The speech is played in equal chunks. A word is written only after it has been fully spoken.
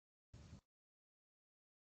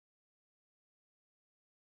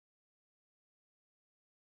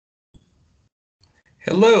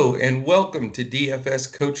Hello and welcome to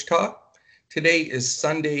DFS Coach Talk. Today is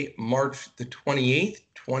Sunday, March the 28th,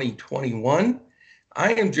 2021.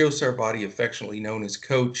 I am Joe Sarvati, affectionately known as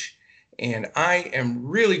Coach, and I am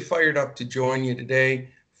really fired up to join you today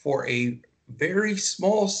for a very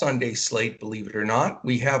small Sunday slate, believe it or not.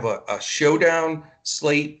 We have a showdown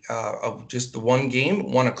slate of just the one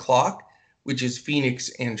game, 1 o'clock, which is Phoenix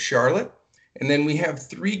and Charlotte. And then we have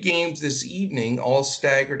three games this evening, all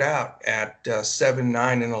staggered out at 7,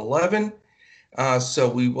 9, and 11. So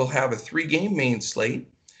we will have a three-game main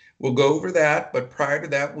slate. We'll go over that, but prior to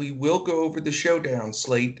that, we will go over the showdown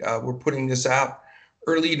slate. We're putting this out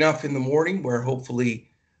early enough in the morning where hopefully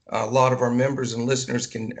a lot of our members and listeners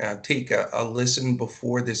can take a listen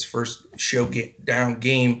before this first showdown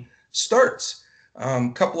game starts.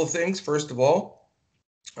 Couple of things. First of all,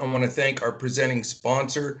 I want to thank our presenting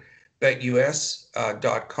sponsor,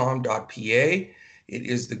 betus.com.pa. It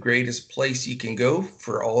is the greatest place you can go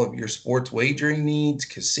for all of your sports wagering needs,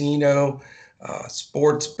 casino,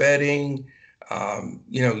 sports betting,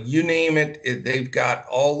 you name it. They've got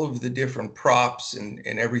all of the different props and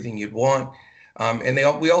everything you'd want.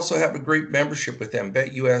 We also have a great membership with them,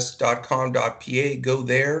 betus.com.pa. Go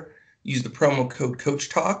there, use the promo code Coach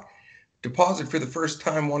Talk, deposit for the first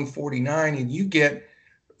time $149, and you get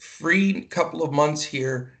free couple of months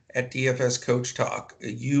here at DFS Coach Talk.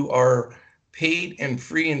 You are paid and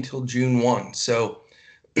free until June 1. So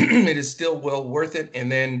it is still well worth it.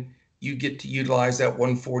 And then you get to utilize that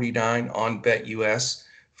 149 on BetUS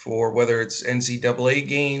for whether it's NCAA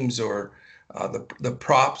games or the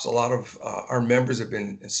props. A lot of our members have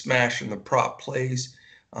been smashing the prop plays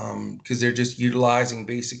because they're just utilizing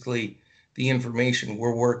basically the information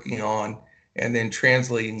we're working on and then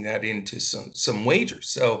translating that into some wagers.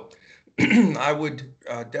 So I would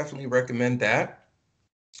definitely recommend that.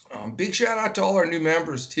 Big shout out to all our new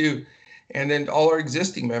members too, and then all our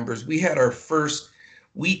existing members. We had our first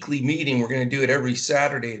weekly meeting. We're going to do it every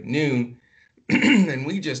Saturday at noon, and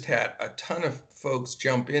we just had a ton of folks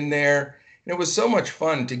jump in there, and it was so much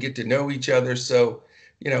fun to get to know each other. So,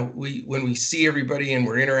 when we see everybody and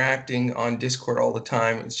we're interacting on Discord all the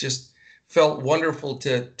time, it's just felt wonderful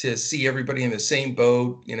to see everybody in the same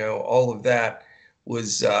boat. All of that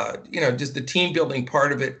was, just the team building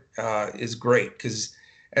part of it is great because,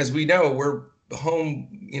 as we know, we're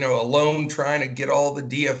home, alone trying to get all the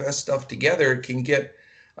DFS stuff together. It can get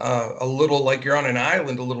a little like you're on an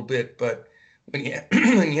island a little bit, but when you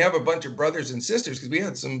when you have a bunch of brothers and sisters, because we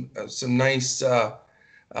had some nice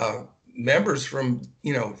members from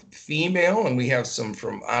female, and we have some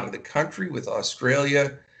from out of the country with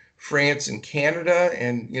Australia, France, and Canada,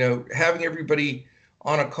 and having everybody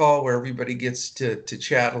on a call where everybody gets to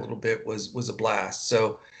chat a little bit was a blast.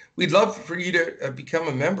 So we'd love for you to become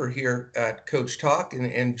a member here at Coach Talk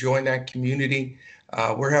and join that community.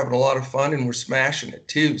 We're having a lot of fun and we're smashing it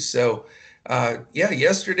too. So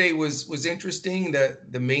yesterday was interesting.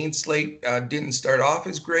 The main slate didn't start off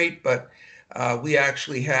as great, but we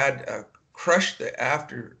actually had crushed the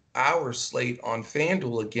after hours slate on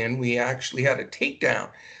FanDuel again. We actually had a takedown.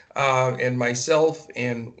 And myself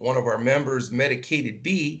and one of our members, Medicated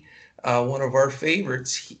B, one of our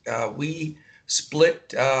favorites, we split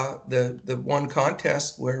the one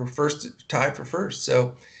contest where first tied for first.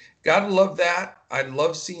 So gotta love that. I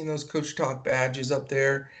love seeing those Coach Talk badges up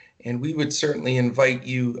there, and we would certainly invite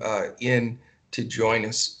you in to join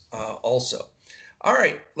us also. All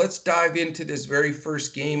right, let's dive into this very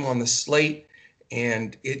first game on the slate.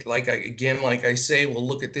 And like I say, we'll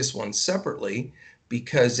look at this one separately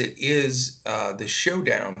because it is the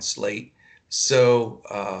showdown slate.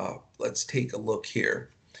 So let's take a look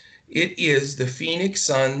here. It is the Phoenix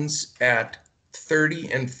Suns at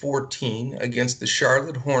 30-14 against the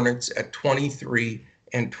Charlotte Hornets at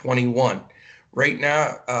 23-21. Right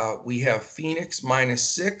now, we have Phoenix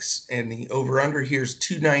 -6, and the over-under here is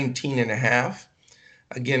 219.5.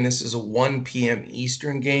 Again, this is a 1 p.m.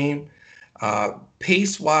 Eastern game.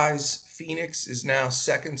 Pace-wise, Phoenix is now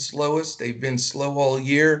second slowest. They've been slow all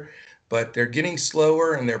year, but they're getting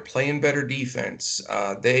slower and they're playing better defense.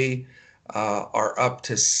 They are up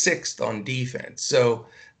to sixth on defense. So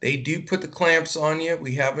they do put the clamps on you.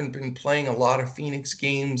 We haven't been playing a lot of Phoenix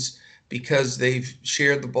games because they've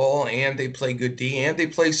shared the ball and they play good D and they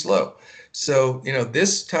play slow. So,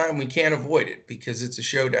 this time we can't avoid it because it's a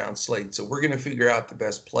showdown slate. So we're going to figure out the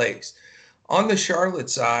best plays. On the Charlotte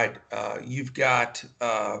side, you've got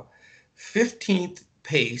 15th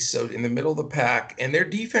pace, so in the middle of the pack, and their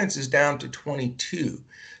defense is down to 22.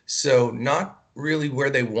 So not really where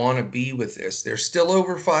they want to be with this. They're still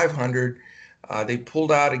over 500. They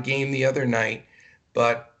pulled out a game the other night,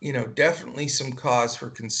 but definitely some cause for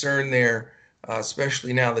concern there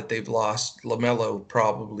especially now that they've lost LaMelo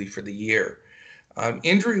probably for the year.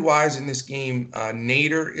 Injury-wise in this game,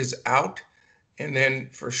 Nader is out, and then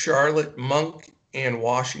for Charlotte, Monk and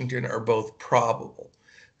Washington are both probable.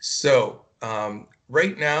 So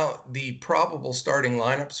right now, the probable starting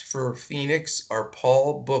lineups for Phoenix are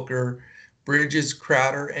Paul, Booker, Bridges,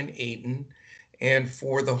 Crowder, and Ayton. And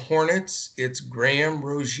for the Hornets, it's Graham,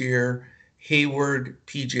 Rozier, Hayward,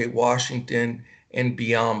 PJ Washington, and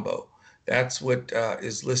Biyombo. That's what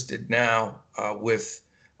is listed now with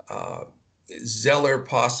uh, Zeller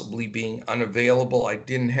possibly being unavailable. I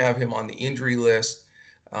didn't have him on the injury list,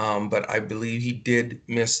 but I believe he did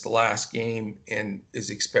miss the last game and is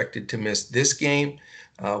expected to miss this game.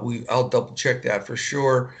 I'll double check that for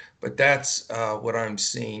sure, but that's what I'm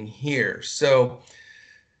seeing here. So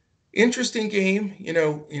interesting game.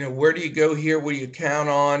 Where do you go here? What do you count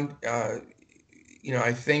on?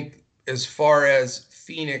 I think as far as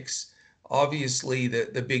Phoenix, obviously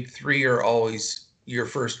the big three are always your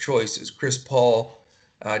first choices: Chris Paul,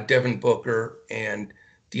 Devin Booker, and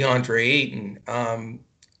DeAndre Ayton.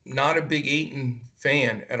 Not a big Ayton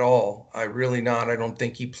fan at all. I really not. I don't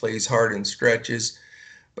think he plays hard in stretches.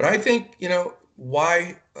 But I think,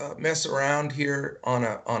 why mess around here on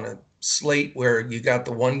a slate where you got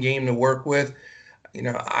the one game to work with?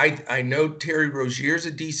 I know Terry Rozier's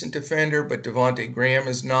a decent defender, but Devonte Graham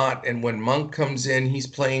is not. And when Monk comes in, he's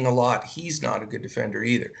playing a lot. He's not a good defender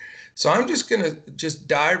either. So I'm just going to just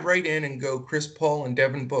dive right in and go Chris Paul and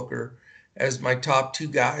Devin Booker as my top two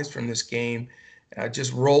guys from this game.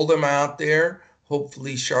 Just roll them out there.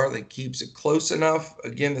 Hopefully Charlotte keeps it close enough.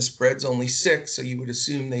 Again, the spread's only 6, so you would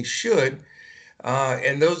assume they should.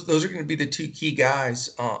 And those are going to be the two see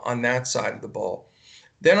on that side of the ball.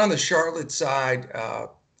 Then on the Charlotte side,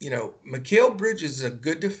 Mikal Bridges is a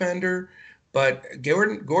good defender, but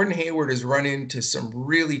Gordon Hayward has run into some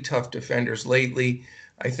really tough defenders lately.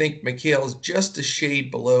 I think Mikal is just a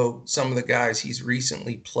shade below some of the guys he's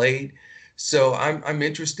recently played. So I'm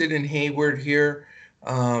interested in Hayward here.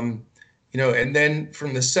 And then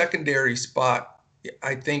from the secondary spot,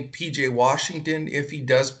 I think PJ Washington, if he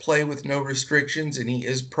does play with no restrictions, and he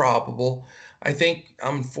is probable, I think,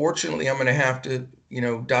 unfortunately, I'm going to have to,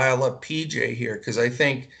 dial up PJ here, because I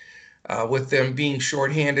think with them being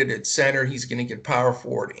shorthanded at center, he's going to get power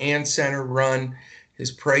forward and center run.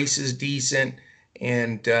 His price is decent.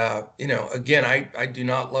 And, again, I do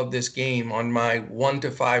not love this game on my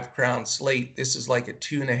 1-5 crown slate. This is like a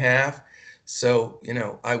 2.5. So,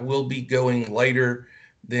 I will be going lighter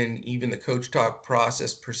than even the Coach Talk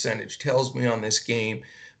process percentage tells me on this game.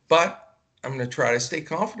 But I'm going to try to stay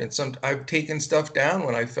confident. I've taken stuff down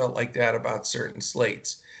when I felt like that about certain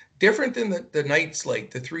slates. Different than the night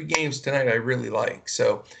slate. The 3 games tonight I really like.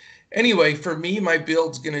 So anyway, for me, my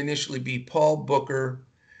build's going to initially be Paul, Booker,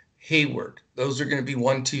 Hayward. Those are going to be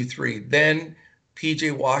 1, 2, 3. Then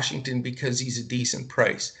PJ Washington, because he's a decent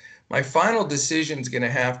price. My final decision is going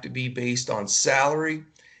to have to be based on salary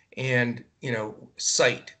and,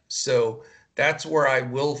 site. So that's where I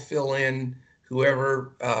will fill in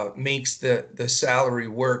whoever makes the salary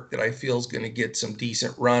work that I feel is going to get some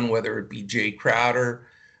decent run, whether it be Jay Crowder,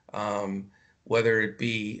 whether it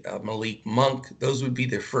be Malik Monk. Those would be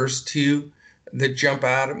the first two that jump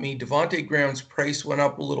out at me. Devonte Graham's price went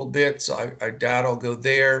up a little bit, so I doubt I'll go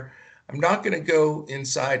there. I'm not going to go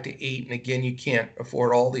inside to 8, and again, you can't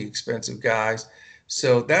afford all the expensive guys.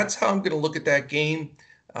 So that's how I'm going to look at that game.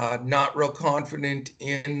 Not real confident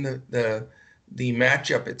in the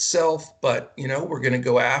matchup itself, but we're going to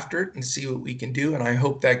go after it and see what we can do, and I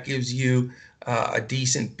hope that gives you a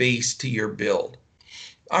decent base to your build.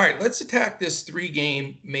 All right, let's attack this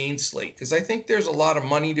 3-game main slate, because I think there's a lot of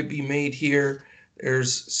money to be made here.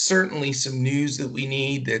 There's certainly some news that we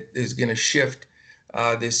need that is going to shift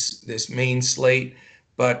this main slate.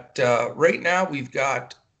 But right now we've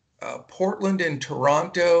got Portland and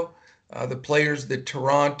Toronto. The players that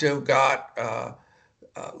Toronto got,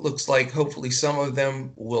 looks like hopefully some of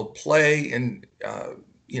them will play, and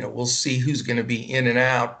we'll see who's going to be in and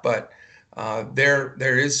out. But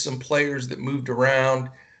there is some players that moved around,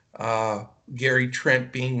 Gary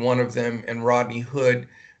Trent being one of them, and Rodney Hood,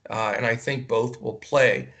 and I think both will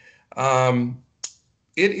play.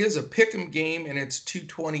 It is a pick'em game, and it's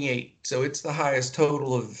 228, so it's the highest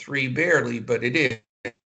total of the 3, barely, but it is.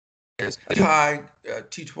 High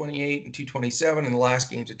 228 and 227, and the last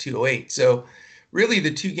game's at 208. So really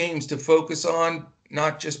the 2 games to focus on,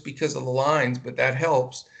 not just because of the lines, but that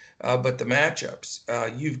helps, but the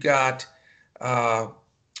matchups. You've got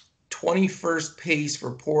 21st pace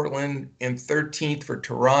for Portland and 13th for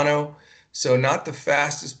Toronto. So not the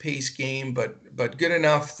fastest pace game, but good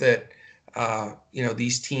enough that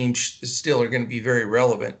these teams still are going to be very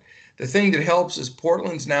relevant. The thing that helps is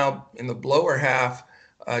Portland's now in the lower half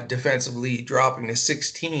defensively, dropping to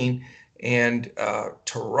 16, and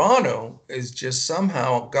Toronto is just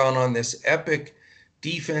somehow gone on this epic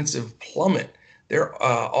defensive plummet. They're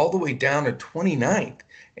all the way down to 29th,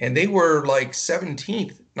 and they were like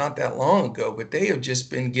 17th not that long ago, but they have just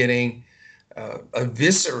been getting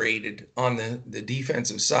eviscerated on the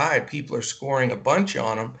defensive side. People are scoring a bunch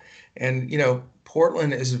on them, and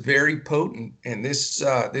Portland is very potent, and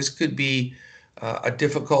this could be a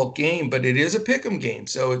difficult game, but it is a pick'em game,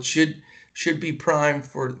 so it should be prime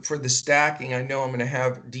for the stacking. I know I'm going to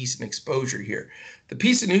have decent exposure here. The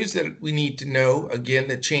piece of news that we need to know, again,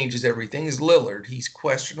 that changes everything is Lillard. He's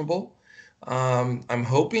questionable. I'm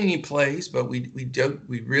hoping he plays, but we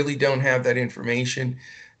really don't have that information.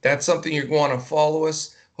 That's something you're going to follow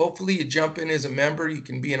us. Hopefully you jump in as a member. You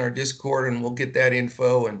can be in our Discord and we'll get that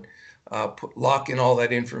info and lock in all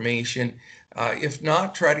that information. If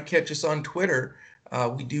not, try to catch us on Twitter.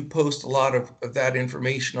 We do post a lot of that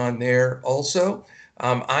information on there also.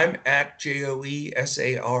 I'm at JoeSarvadi,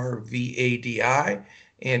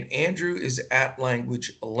 and Andrew is at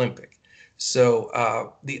Language Olympic.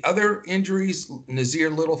 So the other injuries, Nazir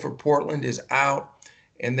Little for Portland is out,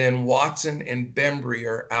 and then Watson and Bembry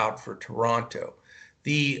are out for Toronto.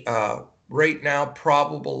 The right now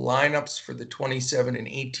probable lineups for the 27 and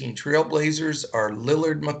 18 Trailblazers are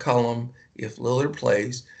Lillard, McCollum, if Lillard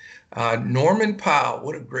plays. Norman Powell,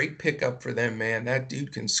 what a great pickup for them, man. That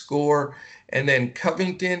dude can score. And then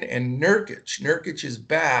Covington and Nurkic. Nurkic is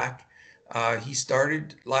back. He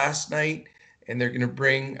started last night, and they're going to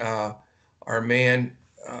bring our man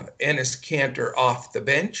Enes Kanter off the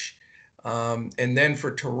bench. And then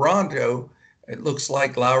for Toronto, it looks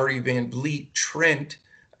like Lowry, Van Vliet, Trent,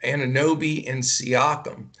 Anunoby, and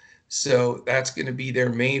Siakam. So that's going to be their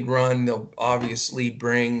main run. They'll obviously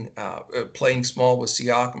bring playing small with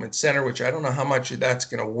Siakam at center, which I don't know how much of that's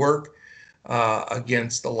going to work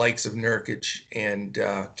against the likes of Nurkic and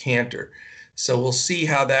Kanter. So we'll see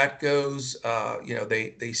how that goes.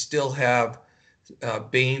 They still have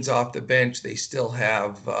Baines off the bench. They still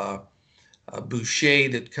have Boucher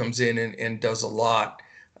that comes in and does a lot.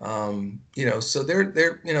 So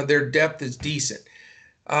their depth is decent.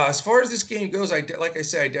 As far as this game goes, like I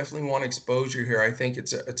said, I definitely want exposure here. I think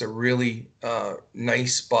it's a really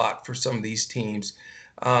nice spot for some of these teams.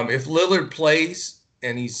 If Lillard plays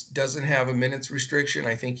and he doesn't have a minutes restriction,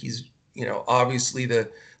 I think he's obviously the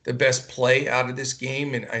best play out of this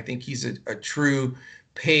game, and I think he's a true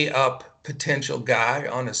pay up potential guy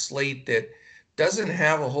on a slate that doesn't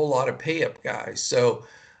have a whole lot of pay up guys. So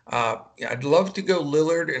I'd love to go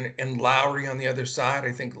Lillard and Lowry on the other side.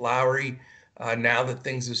 I think Lowry. Now that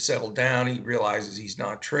things have settled down, he realizes he's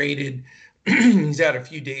not traded. He's had a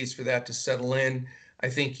few days for that to settle in. I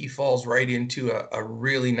think he falls right into a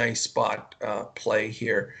really nice spot play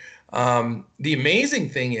here. The amazing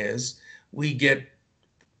thing is we get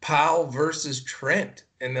Powell versus Trent,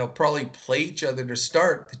 and they'll probably play each other to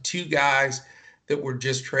start, the two guys that were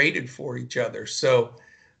just traded for each other. So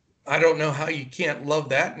I don't know how you can't love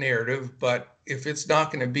that narrative, but if it's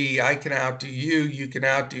not going to be I can outdo you, you can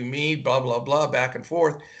outdo me, blah blah blah, back and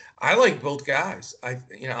forth. I like both guys.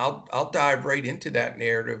 I'll dive right into that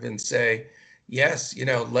narrative and say, yes,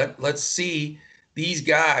 let's see these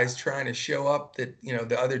guys trying to show up that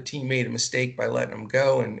the other team made a mistake by letting them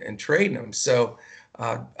go and trading them. So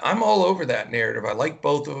I'm all over that narrative. I like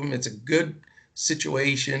both of them. It's a good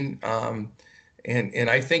situation. And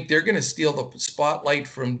I think they're going to steal the spotlight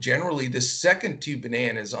from generally the second two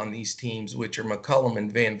bananas on these teams, which are McCollum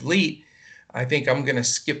and Van Vliet. I think I'm going to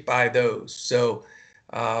skip by those. So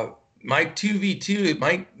my 2v2, it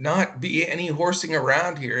might not be any horsing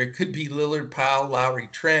around here. It could be Lillard, Powell, Lowry,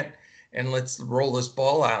 Trent, and let's roll this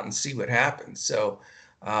ball out and see what happens. So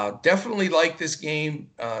definitely like this game.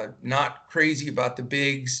 Not crazy about the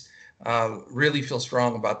bigs. Really feel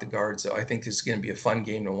strong about the guards, though. I think this is going to be a fun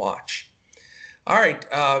game to watch. All right,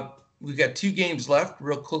 we've got two games left.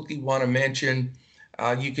 Real quickly, want to mention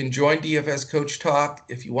you can join DFS Coach Talk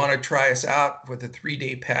if you want to try us out with a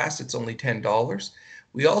 3-day pass. It's only $10.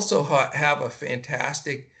 We also have a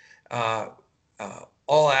fantastic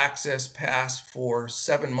all-access pass for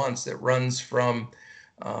 7 months that runs from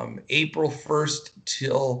April 1st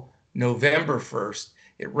till November 1st.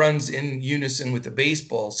 It runs in unison with the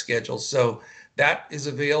baseball schedule. So that is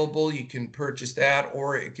available. You can purchase that,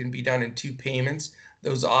 or it can be done in 2 payments.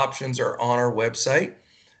 Those options are on our website,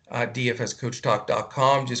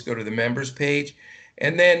 dfscoachtalk.com. Just go to the members page.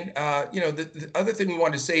 And then, the other thing we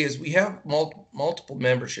want to say is we have multiple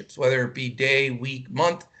memberships, whether it be day, week,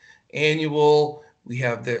 month, annual, We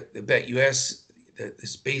have the BetUS,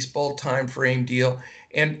 this baseball time frame deal.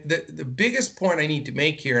 And the biggest point I need to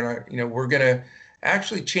make here, and we're going to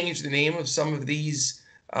actually change the name of some of these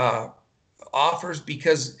offers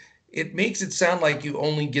because it makes it sound like you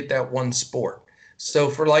only get that one sport. So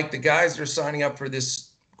for like the guys that are signing up for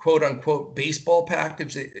this quote unquote baseball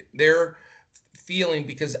package, they're feeling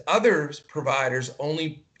because other providers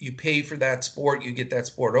only you pay for that sport, you get that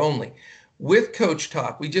sport only. With Coach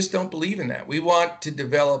Talk, we just don't believe in that. We want to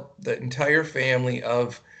develop the entire family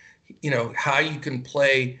of, how you can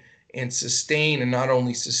play and sustain, and not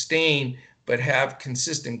only sustain, but have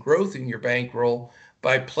consistent growth in your bankroll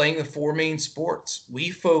by playing the four main sports. We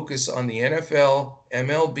focus on the NFL,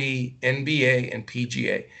 MLB, NBA, and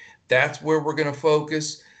PGA. That's where we're going to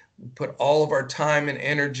focus. We put all of our time and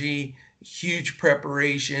energy, huge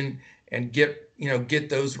preparation, and get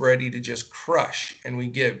those ready to just crush. And we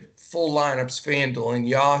give full lineups, FanDuel and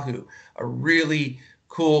Yahoo, a really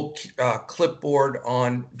cool clipboard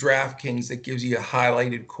on DraftKings that gives you a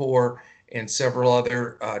highlighted core and several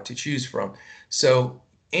other to choose from. So,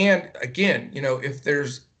 and again, if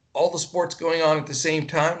there's all the sports going on at the same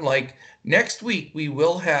time, like next week, we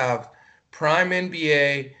will have Prime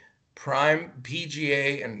NBA, Prime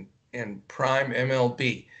PGA, and Prime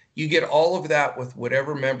MLB. You get all of that with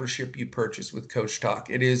whatever membership you purchase with Coach Talk.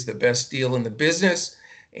 It is the best deal in the business,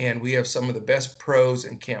 and we have some of the best pros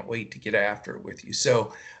and can't wait to get after it with you.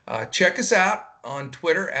 So check us out on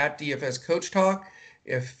Twitter at DFS Coach Talk.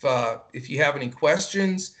 If you have any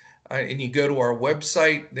questions and you go to our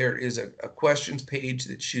website, there is a questions page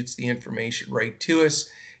that shoots the information right to us.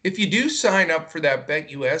 If you do sign up for that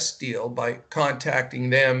BetUS deal by contacting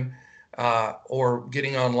them or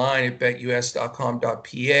getting online at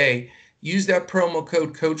betus.com.pa, use that promo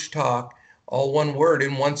code Coach Talk, all one word.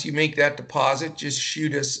 And once you make that deposit, just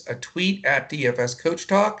shoot us a tweet at DFS Coach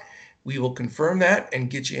Talk. We will confirm that and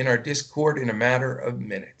get you in our Discord in a matter of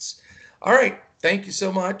minutes. All right. Thank you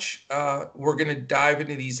so much. We're going to dive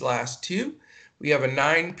into these last two. We have a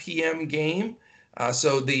 9 p.m. game.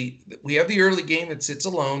 So we have the early game that sits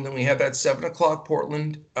alone. Then we have that 7 o'clock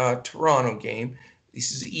Portland Toronto game.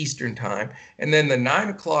 This is Eastern time. And then the 9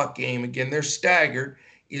 o'clock game, again, they're staggered,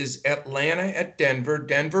 is Atlanta at Denver.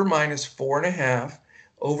 Denver minus 4.5,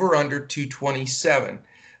 over under 227.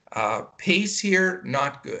 Pace here,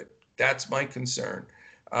 not good. That's my concern.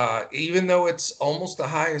 Even though it's almost the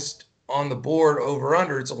highest on the board over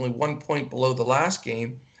under, it's only 1 point below the last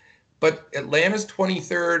game. But Atlanta's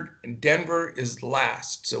 23rd and Denver is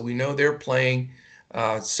last. So we know they're playing,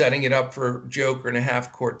 setting it up for Joker in a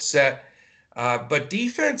half court set. But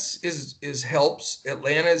defense is helps.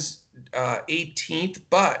 Atlanta's 18th,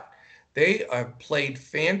 but they have played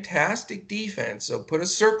fantastic defense. So put a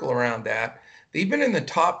circle around that. They've been in the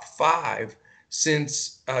top 5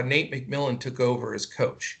 since Nate McMillan took over as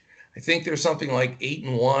coach. I think there's something like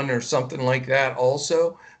 8-1 or something like that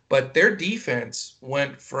also. But their defense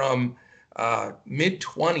went from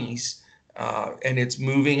mid-20s and it's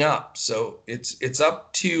moving up. So it's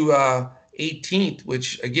up to 18th,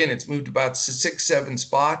 which again, it's moved about 6-7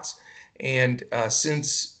 spots. And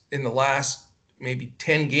since in the last maybe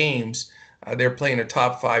 10 games, they're playing a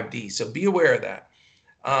top 5D. So be aware of that.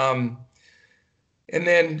 And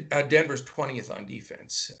then Denver's 20th on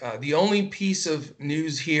defense. The only piece of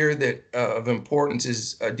news here that of importance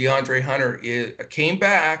is DeAndre Hunter came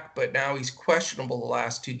back, but now he's questionable the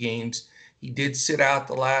last 2 games. He did sit out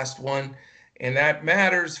the last one, and that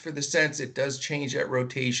matters for the sense it does change that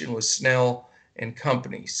rotation with Snell and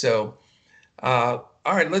company. So, all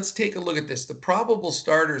right, let's take a look at this. The probable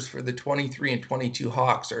starters for the 23 and 22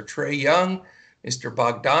 Hawks are Trae Young, Mr.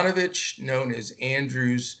 Bogdanovich, known as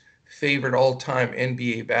Andrew's favorite all-time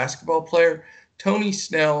NBA basketball player, Tony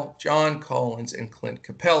Snell, John Collins, and Clint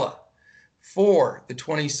Capella. For the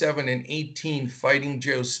 27 and 18 Fighting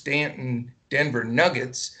Joe Stanton Denver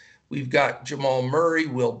Nuggets, we've got Jamal Murray,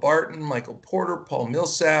 Will Barton, Michael Porter, Paul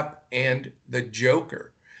Millsap, and the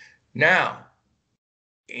Joker. Now,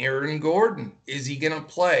 Aaron Gordon, is he going to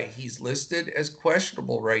play? He's listed as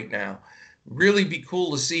questionable right now. Really be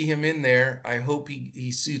cool to see him in there. I hope he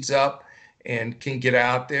suits up and can get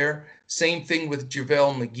out there. Same thing with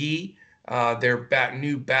JaVale McGee, their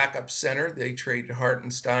new backup center. They traded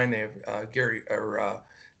Hartenstein. They have JaVale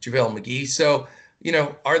McGee. So,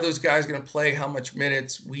 are those guys going to play? How much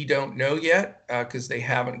minutes? We don't know yet because they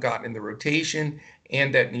haven't gotten in the rotation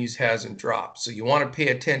and that news hasn't dropped. So you want to pay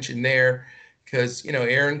attention there because,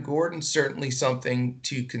 Aaron Gordon's certainly something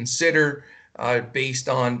to consider based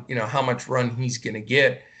on, how much run he's going to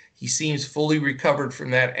get. He seems fully recovered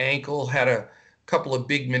from that ankle, had a couple of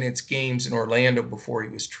big minutes games in Orlando before he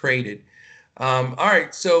was traded. All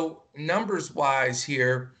right, so numbers wise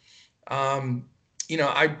here, um,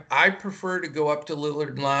 I prefer to go up to Lillard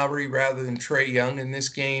and Lowry rather than Trae Young in this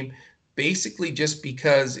game, basically just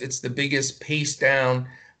because it's the biggest pace down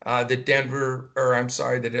that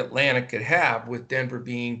Atlanta could have, with Denver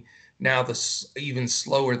being now even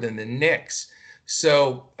slower than the Knicks.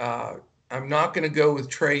 So I'm not going to go with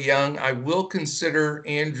Trae Young. I will consider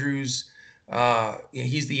Andrews.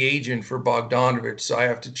 He's the agent for Bogdanovich, so I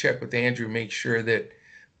have to check with Andrew, make sure that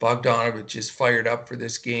Bogdanovich is fired up for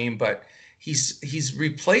this game. But he's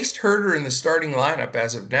replaced Herter in the starting lineup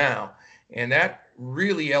as of now, and that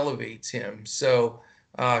really elevates him. So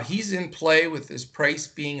he's in play with his price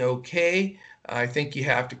being okay. I think you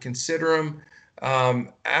have to consider him.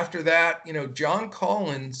 After that, John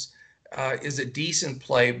Collins is a decent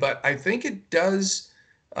play, but I think it does,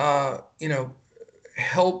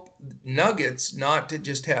 help Nuggets not to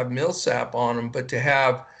just have Millsap on them, but to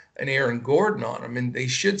have an Aaron Gordon on them, and they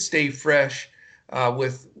should stay fresh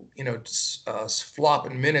with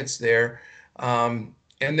flopping minutes there. And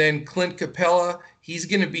then Clint Capella, he's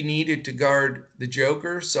going to be needed to guard the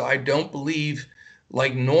Joker, so I don't believe,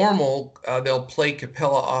 like normal, they'll play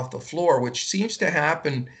Capella off the floor, which seems to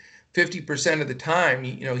happen 50% of the time.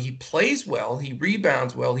 He plays well, he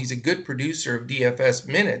rebounds well, he's a good producer of DFS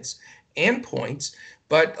minutes and points,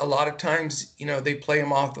 but a lot of times, they play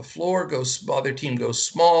him off the floor, other team goes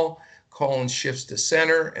small, Collins shifts to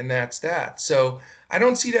center, and that's that. So I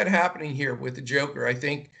don't see that happening here with the Joker. I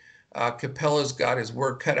think Capella's got his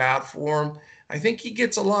work cut out for him. I think he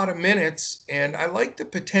gets a lot of minutes, and I like the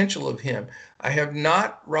potential of him. I have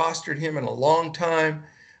not rostered him in a long time.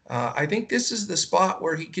 I think this is the spot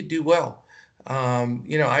where he could do well.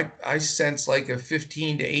 I sense like a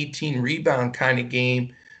 15 to 18 rebound kind of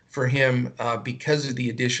game for him because of the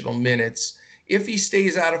additional minutes, if he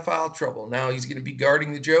stays out of foul trouble. Now he's going to be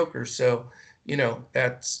guarding the Joker, so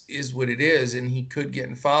that is what it is, and he could get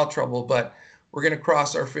in foul trouble, but we're going to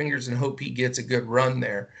cross our fingers and hope he gets a good run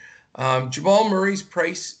there. Jamal Murray's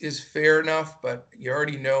price is fair enough, but you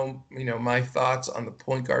already know my thoughts on the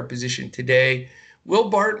point guard position today. Will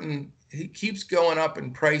Barton, he keeps going up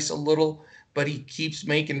in price a little, but he keeps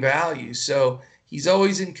making value, so he's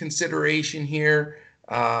always in consideration here.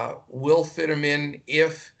 Will fit him in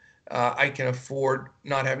if I can afford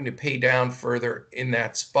not having to pay down further in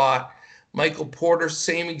that spot. Michael Porter,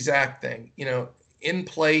 same exact thing. In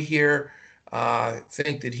play here.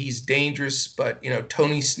 Think that he's dangerous, but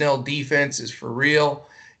Tony Snell defense is for real,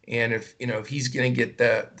 and if he's going to get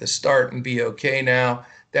the start and be okay now,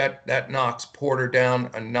 that knocks Porter down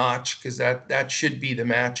a notch, because that should be the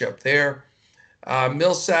matchup there.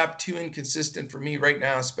 Millsap, too inconsistent for me right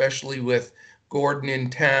now, especially with Gordon in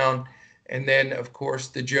town, and then of course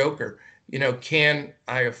the Joker. Can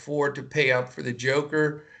I afford to pay up for the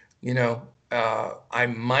Joker? I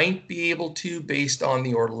might be able to, based on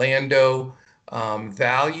the Orlando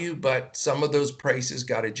value, but some of those prices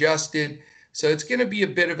got adjusted. So it's going to be a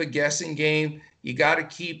bit of a guessing game. You got to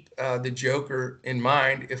keep the Joker in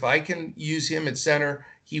mind. If I can use him at center,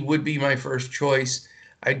 he would be my first choice.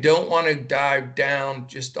 I don't want to dive down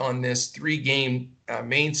just on this 3-game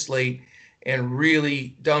main slate and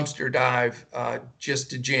really dumpster dive just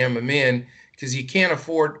to jam him in, because you can't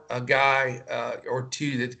afford a guy or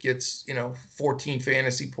two that gets 14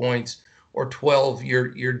 fantasy points or 12.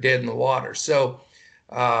 You're dead in the water. So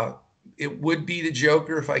it would be the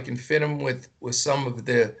Joker if I can fit him with some of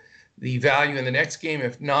the value in the next game.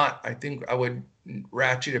 If not, I think I would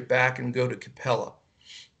ratchet it back and go to Capella.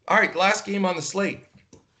 All right, last game on the slate.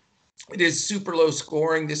 It is super low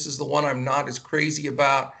scoring. This is the one I'm not as crazy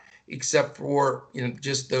about, except for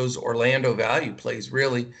just those Orlando value plays,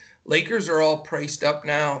 really. Lakers are all priced up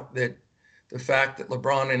now, that the fact that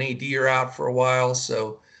LeBron and AD are out for a while,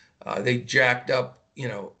 so they jacked up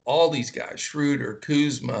all these guys, Schroeder,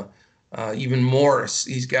 Kuzma, even Morris.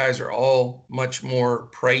 These guys are all much more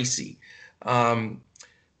pricey.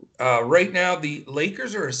 Right now, the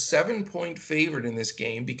Lakers are a 7-point favorite in this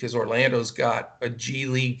game because Orlando's got a G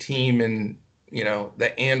League team and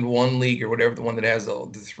the and one league, or whatever, the one that has the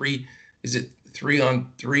three, is it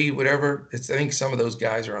 3-on-3, whatever. I think some of those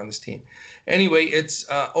guys are on this team. Anyway, it's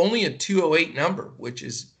only a 208 number, which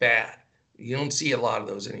is bad. You don't see a lot of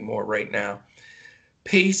those anymore right now.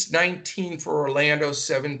 Pace 19 for Orlando,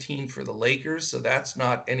 17 for the Lakers, so that's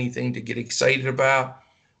not anything to get excited about.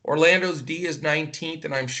 Orlando's D is 19th,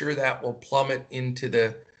 and I'm sure that will plummet into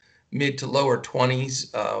the mid to lower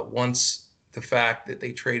 20s once the fact that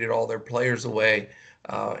they traded all their players away,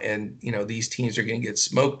 and these teams are going to get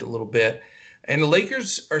smoked a little bit. And the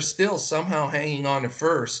Lakers are still somehow hanging on to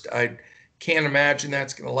first. I can't imagine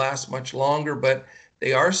that's going to last much longer, but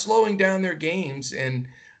they are slowing down their games, and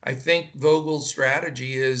I think Vogel's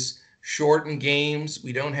strategy is shorten games.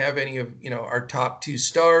 We don't have any of our top two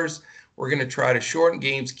stars. We're going to try to shorten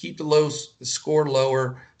games, keep the score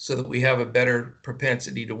lower, so that we have a better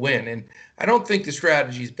propensity to win. And I don't think the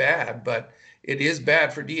strategy is bad, but it is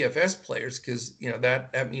bad for DFS players because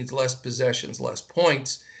that means less possessions, less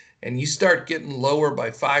points, and you start getting lower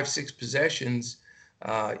by 5, 6 possessions.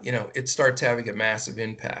 It starts having a massive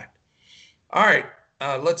impact. All right,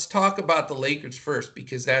 let's talk about the Lakers first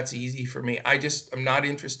because that's easy for me. I'm not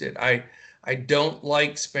interested. I don't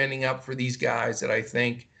like spending up for these guys that I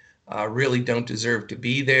think really don't deserve to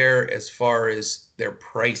be there as far as their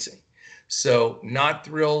pricing. So not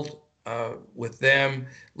thrilled with them.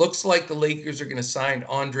 Looks like the Lakers are going to sign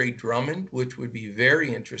Andre Drummond, which would be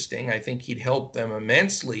very interesting. I think he'd help them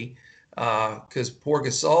immensely because poor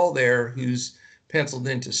Gasol there, who's penciled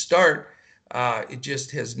in to start, it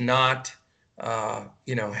just has not had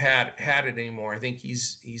it anymore. I think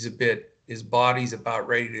he's a bit, his body's about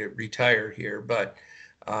ready to retire here. But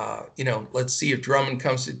let's see if Drummond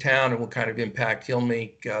comes to town and what kind of impact he'll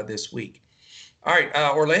make this week. All right,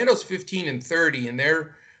 Orlando's 15-30, and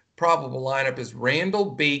their probable lineup is Randall,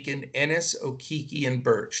 Bacon, Ennis, Okeke, and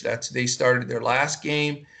Birch. They started their last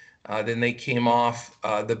game. Then they came off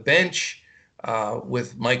the bench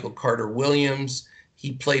with Michael Carter-Williams.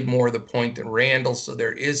 He played more of the point than Randall, so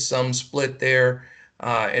there is some split there.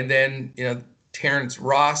 And then, Terrence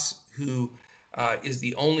Ross, who is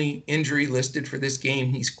the only injury listed for this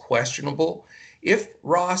game. He's questionable. If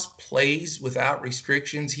Ross plays without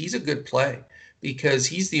restrictions, he's a good play because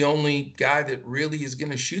he's the only guy that really is going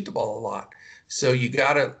to shoot the ball a lot. So you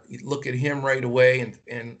got to look at him right away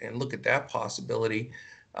and look at that possibility.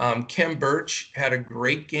 Khem Birch had a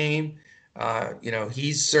great game.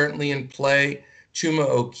 He's certainly in play. Chuma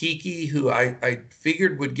Okeke, who I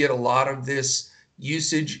figured would get a lot of this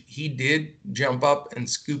usage, he did jump up and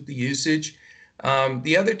scoop the usage.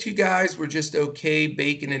 The other two guys were just okay,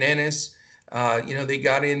 Bacon and Ennis. They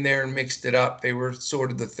got in there and mixed it up. They were sort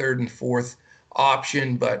of the third and fourth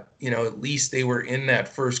option, but, at least they were in that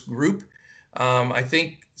first group. I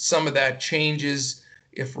think some of that changes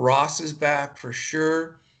if Ross is back for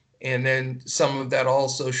sure. And then some of that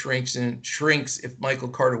also shrinks if Michael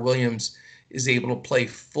Carter-Williams is able to play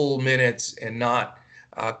full minutes and not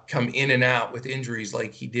come in and out with injuries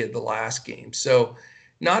like he did the last game. So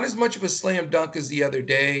not as much of a slam dunk as the other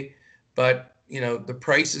day, but the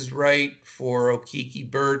price is right for Okeke,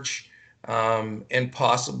 Birch, and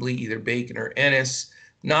possibly either Bacon or Ennis.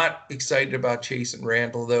 Not excited about Chase and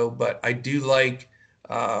Randall though, but I do like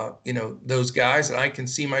those guys, and I can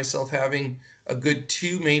see myself having a good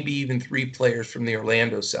 2, maybe even 3 players from the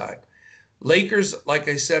Orlando side. Lakers, like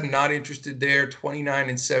I said, not interested there.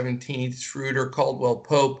 29-17, Schroeder, Caldwell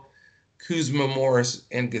Pope, Kuzma, Morris,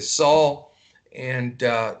 and Gasol. And,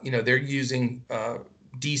 they're using a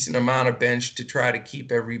decent amount of bench to try to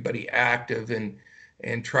keep everybody active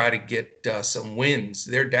and try to get some wins.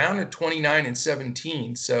 They're down at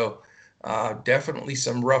 29-17, so definitely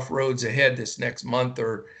some rough roads ahead this next month,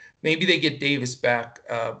 or maybe they get Davis back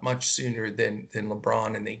much sooner than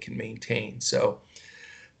LeBron and they can maintain. So,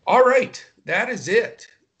 all right, that is it.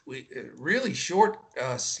 Really short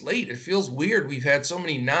slate. It feels weird. We've had so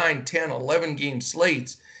many 9, 10, 11 game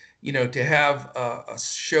slates, to have a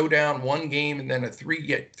showdown one game and then a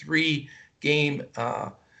three game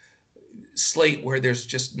slate where there's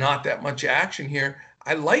just not that much action here.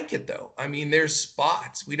 I like it though. I mean, there's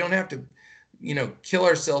spots. We don't have to, kill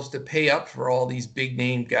ourselves to pay up for all these big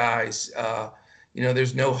name guys.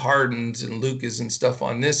 There's no Hardens and Lucas and stuff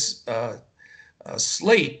on this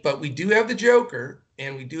slate, but we do have the Joker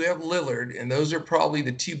and we do have Lillard, and those are probably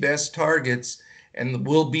the 2 best targets and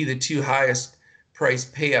will be the 2 highest price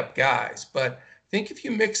pay up guys. But I think if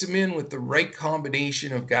you mix them in with the right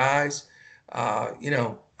combination of guys, I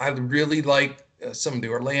really like some of the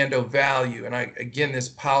Orlando value. And again, this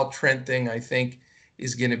Powell Trent thing, I think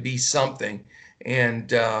is going to be something.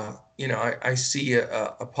 And, I see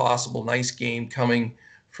a possible nice game coming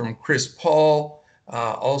from Chris Paul,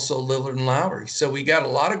 also Lillard and Lowry. So we got a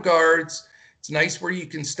lot of guards. It's nice where you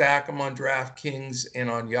can stack them on DraftKings and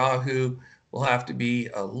on Yahoo. We'll have to be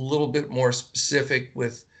a little bit more specific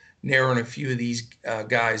with narrowing a few of these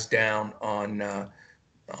guys down on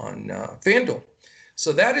FanDuel.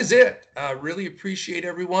 So that is it. Really appreciate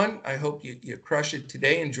everyone. I hope you crush it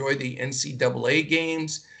today. Enjoy the NCAA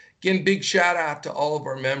games. Again, big shout out to all of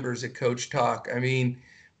our members at Coach Talk. I mean,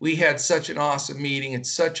 we had such an awesome meeting.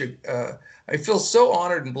 It's I feel so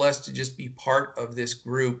honored and blessed to just be part of this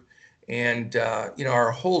group. And,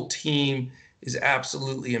 our whole team is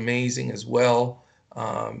absolutely amazing as well.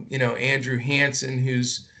 Andrew Hansen,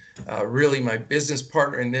 who's really my business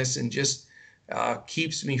partner in this, and just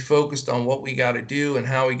keeps me focused on what we got to do and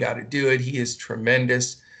how we got to do it. He is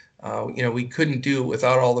tremendous. We couldn't do it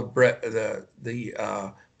without all the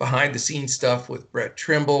behind the scenes stuff with Brett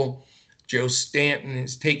Trimble. Joe Stanton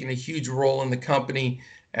has taken a huge role in the company,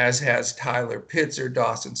 as has Tyler Pitzer,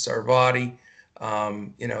 Dawson Sarvati.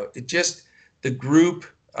 It just, the group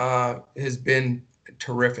has been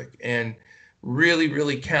terrific, and really,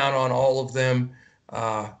 really count on all of them,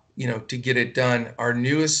 to get it done. Our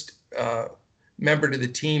newest member to the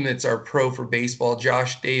team, that's our pro for baseball,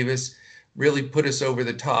 Josh Davis, really put us over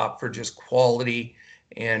the top for just quality.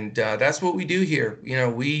 And that's what we do here.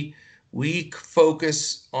 We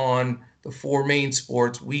focus on the four main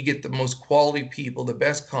sports. We get the most quality people, the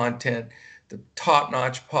best content, the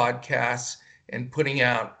top-notch podcasts, and putting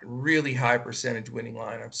out really high percentage winning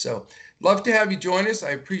lineups. So love to have you join us.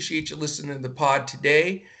 I appreciate you listening to the pod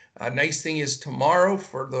today. Nice thing is, tomorrow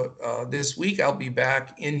for this week, I'll be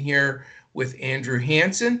back in here with Andrew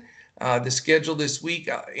Hansen. The schedule this week,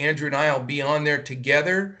 Andrew and I will be on there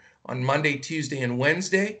together on Monday, Tuesday, and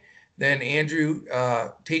Wednesday. Then Andrew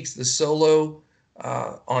takes the solo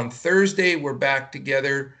on Thursday. We're back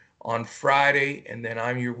together on Friday, and then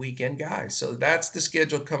I'm your weekend guy. So that's the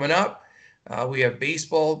schedule coming up. We have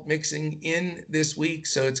baseball mixing in this week,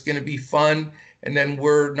 so it's going to be fun. And then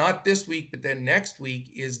we're not this week, but then next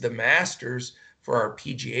week is the Masters for our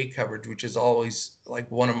PGA coverage, which is always like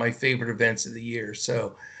one of my favorite events of the year.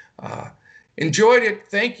 So enjoyed it.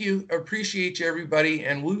 Thank you. Appreciate you, everybody.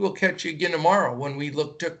 And we will catch you again tomorrow when we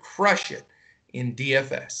look to crush it in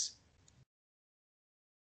DFS.